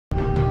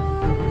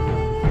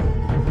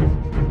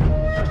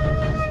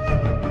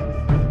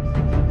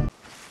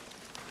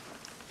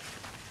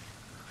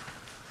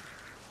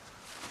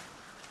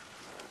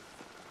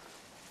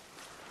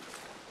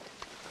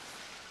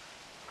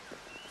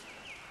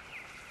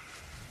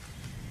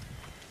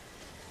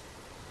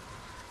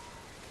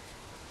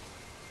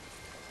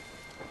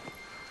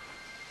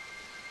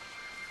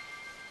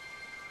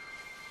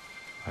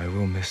I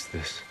will miss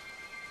this.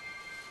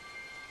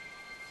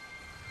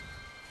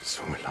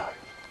 So will I.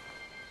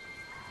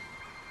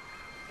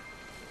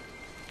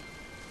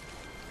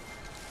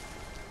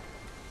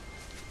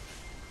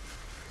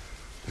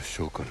 The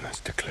Shogun has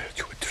declared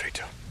you a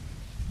traitor.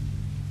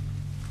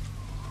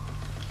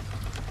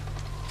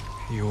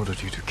 He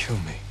ordered you to kill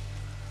me.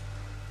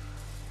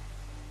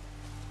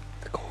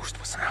 The Ghost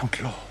was an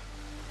outlaw.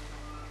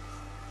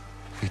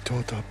 He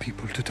taught our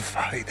people to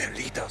defy their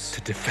leaders.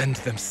 To defend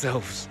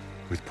themselves.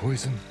 With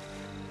poison.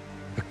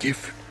 A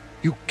gift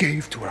you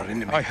gave to our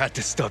enemy. I had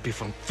to stop you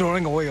from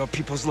throwing away our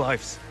people's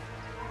lives.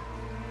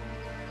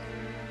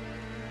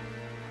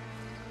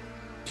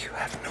 You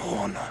have no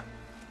honor.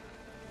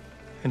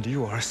 And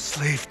you are a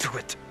slave to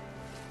it.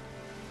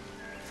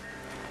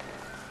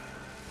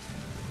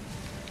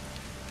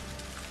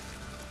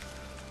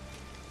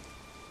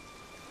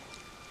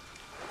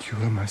 You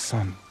are my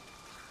son.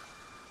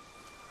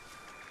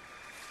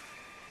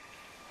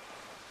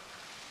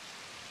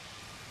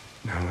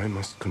 Now I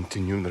must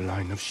continue the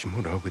line of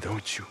Shimura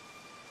without you.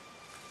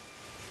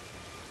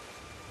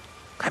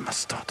 I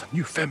must start a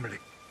new family.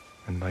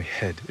 And my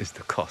head is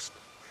the cost.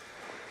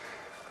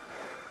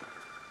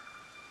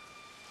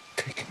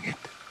 Taking it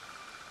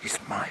is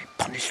my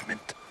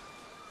punishment.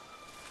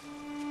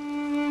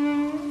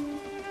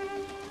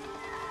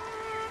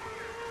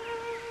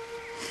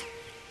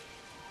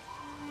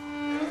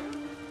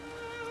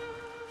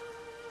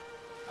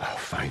 Our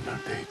final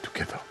day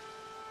together.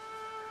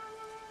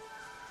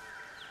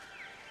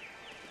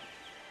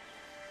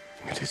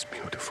 It is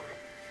beautiful.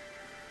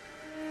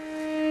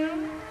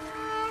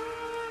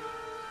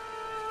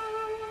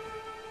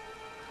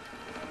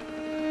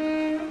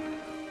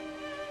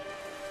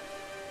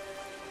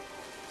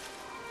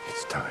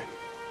 It's time.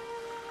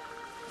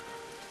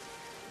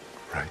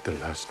 Write the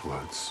last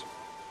words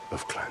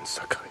of Clan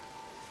Sakai.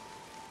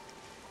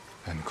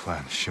 And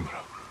Clan Shimura.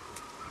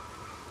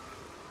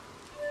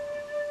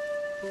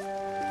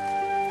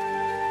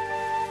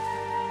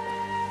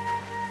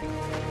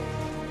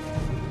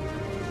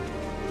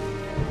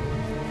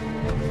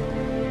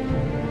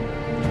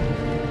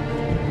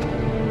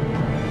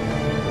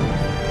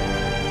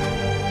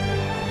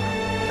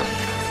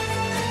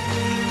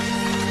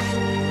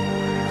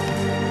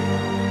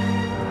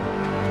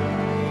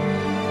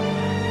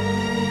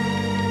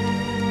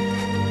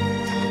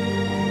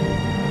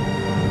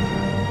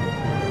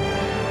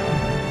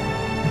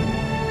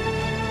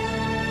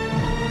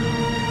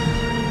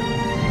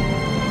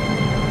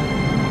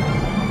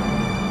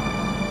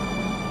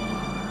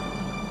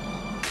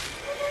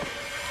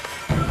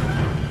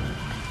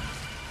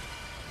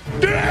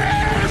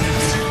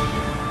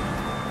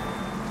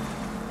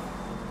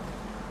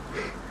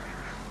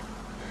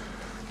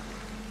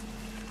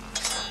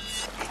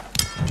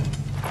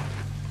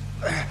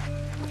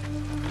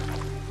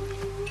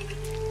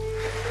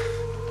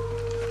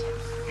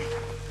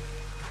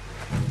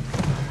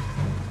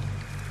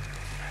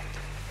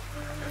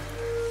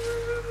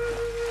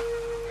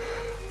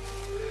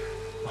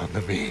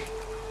 Honor me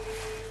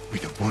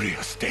with a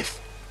warrior's death.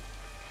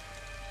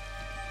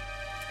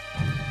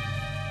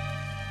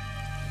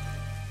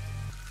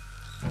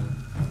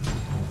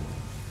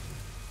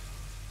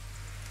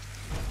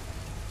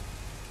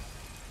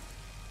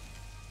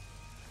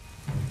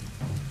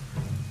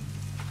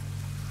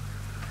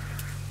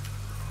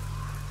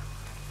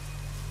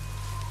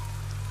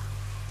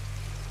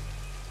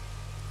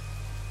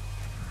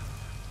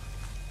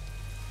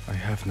 I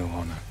have no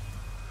honor.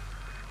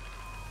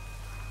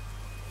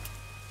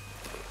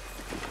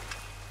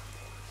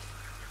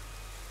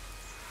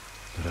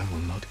 But I will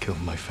not kill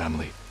my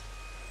family.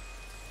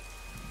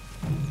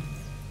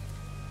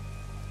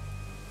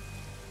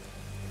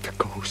 The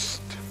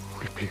ghost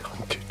will be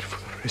hunted for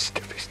the rest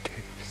of his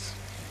days.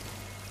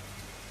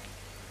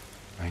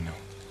 I know.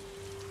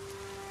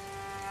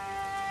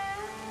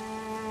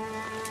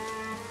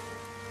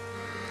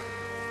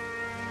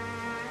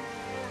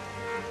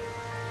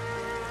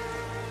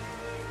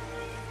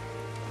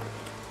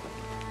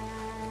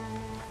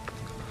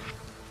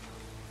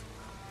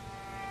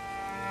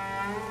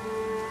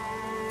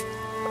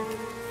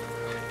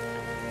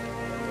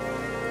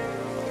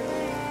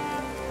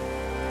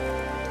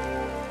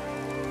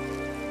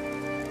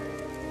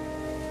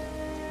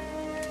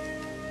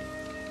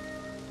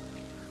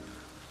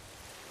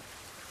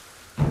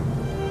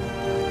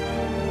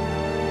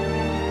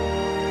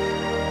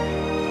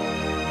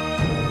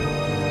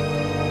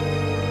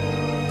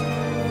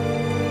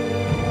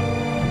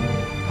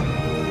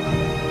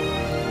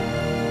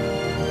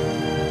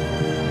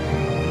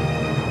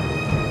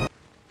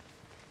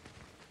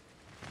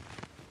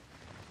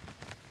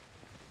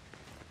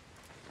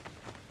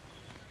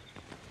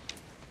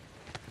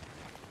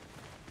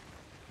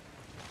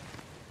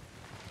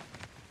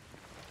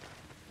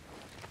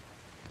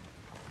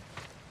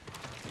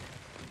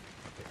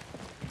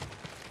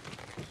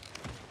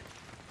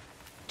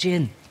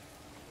 Jin,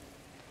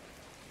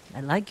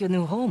 I like your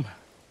new home.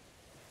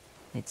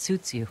 It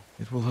suits you.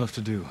 It will have to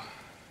do,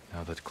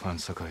 now that Clan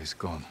Sakai is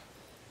gone.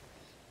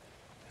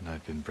 And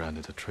I've been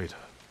branded a traitor.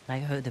 I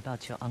heard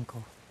about your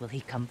uncle. Will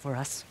he come for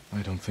us?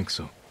 I don't think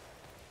so.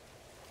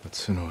 But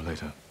sooner or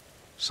later,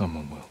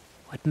 someone will.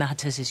 What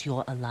matters is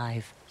you're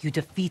alive. You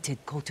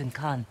defeated Khotun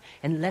Khan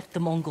and left the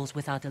Mongols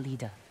without a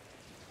leader.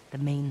 The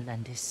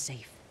mainland is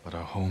safe. But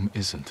our home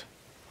isn't.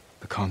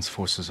 The Khan's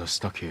forces are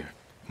stuck here,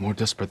 more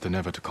desperate than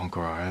ever to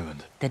conquer our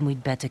island. Then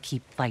we'd better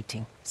keep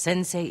fighting.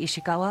 Sensei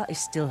Ishikawa is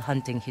still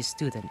hunting his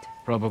student.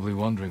 Probably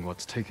wondering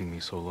what's taking me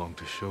so long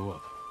to show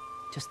up.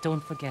 Just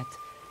don't forget,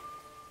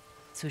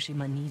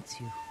 Tsushima needs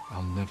you.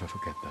 I'll never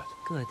forget that.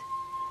 Good.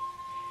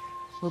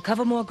 We'll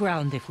cover more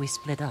ground if we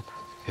split up.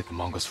 Hit the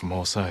Mongols from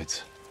all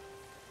sides.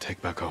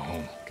 Take back our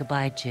home.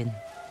 Goodbye, Jin.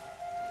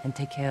 And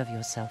take care of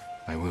yourself.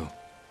 I will.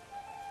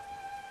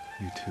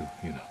 You too,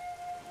 you know.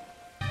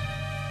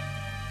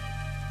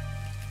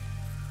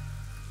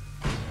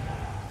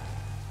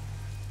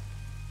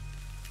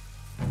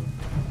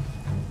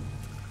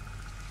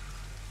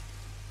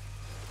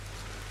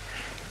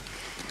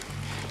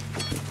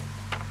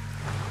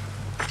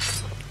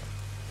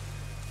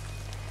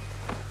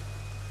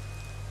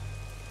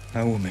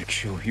 I will make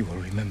sure you are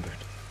remembered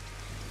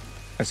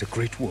as a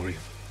great warrior,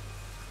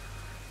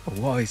 a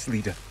wise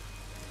leader,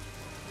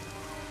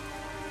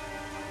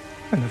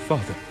 and a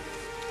father.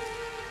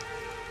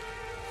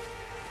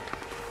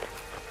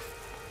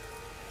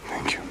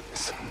 Thank you, my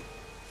son.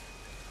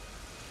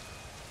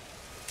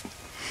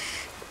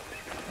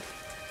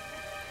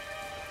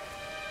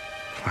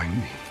 Find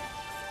me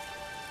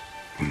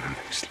in the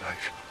next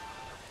life.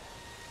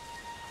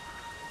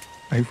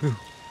 I will.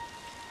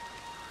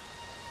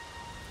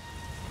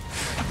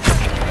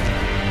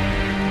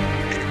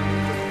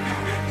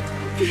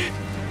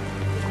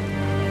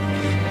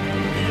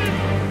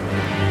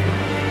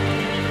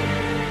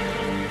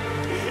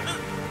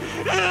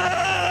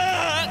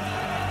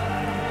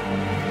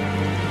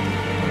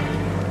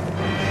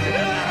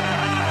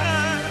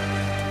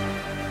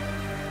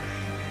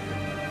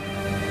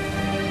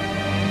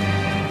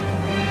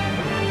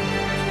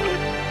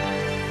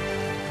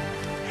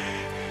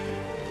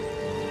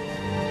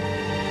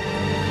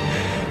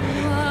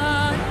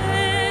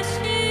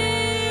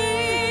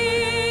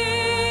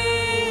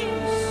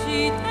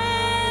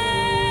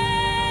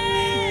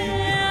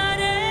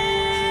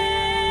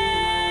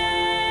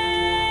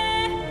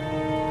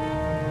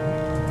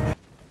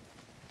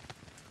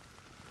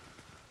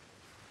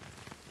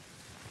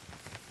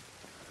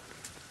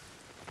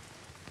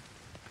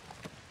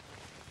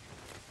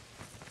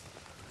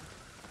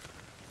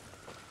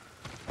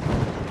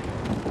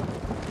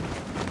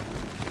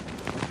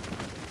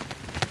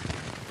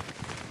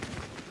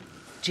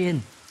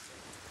 Jin,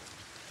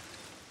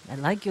 I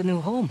like your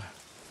new home.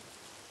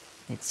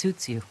 It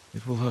suits you.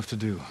 It will have to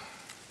do,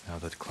 now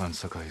that Clan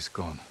Sakai is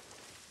gone.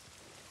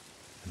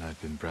 And I've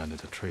been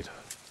branded a traitor.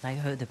 I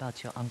heard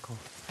about your uncle.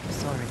 I'm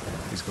sorry.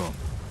 He's gone.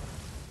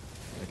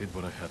 I did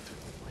what I had to.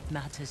 What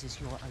matters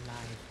is you're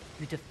alive.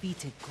 You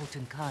defeated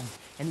Khotun Khan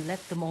and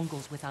left the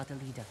Mongols without a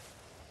leader.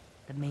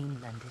 The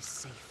mainland is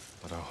safe.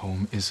 But our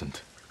home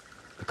isn't.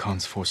 The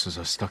Khan's forces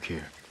are stuck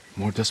here,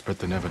 more desperate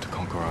than ever to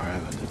conquer our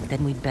island.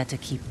 Then we'd better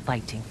keep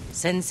fighting.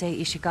 Sensei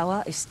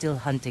Ishikawa is still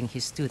hunting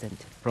his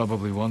student.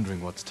 Probably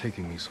wondering what's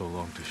taking me so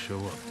long to show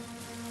up.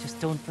 Just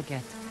don't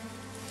forget,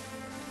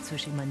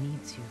 Tsushima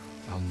needs you.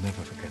 I'll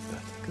never forget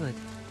that. Good.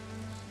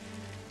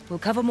 We'll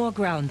cover more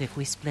ground if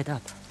we split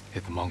up.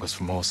 Hit the Mongols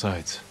from all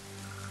sides.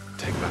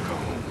 Take back our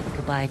home.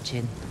 Goodbye,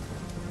 Jin.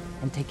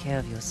 And take care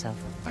of yourself.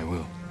 I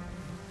will.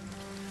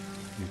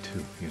 You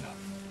too, you know.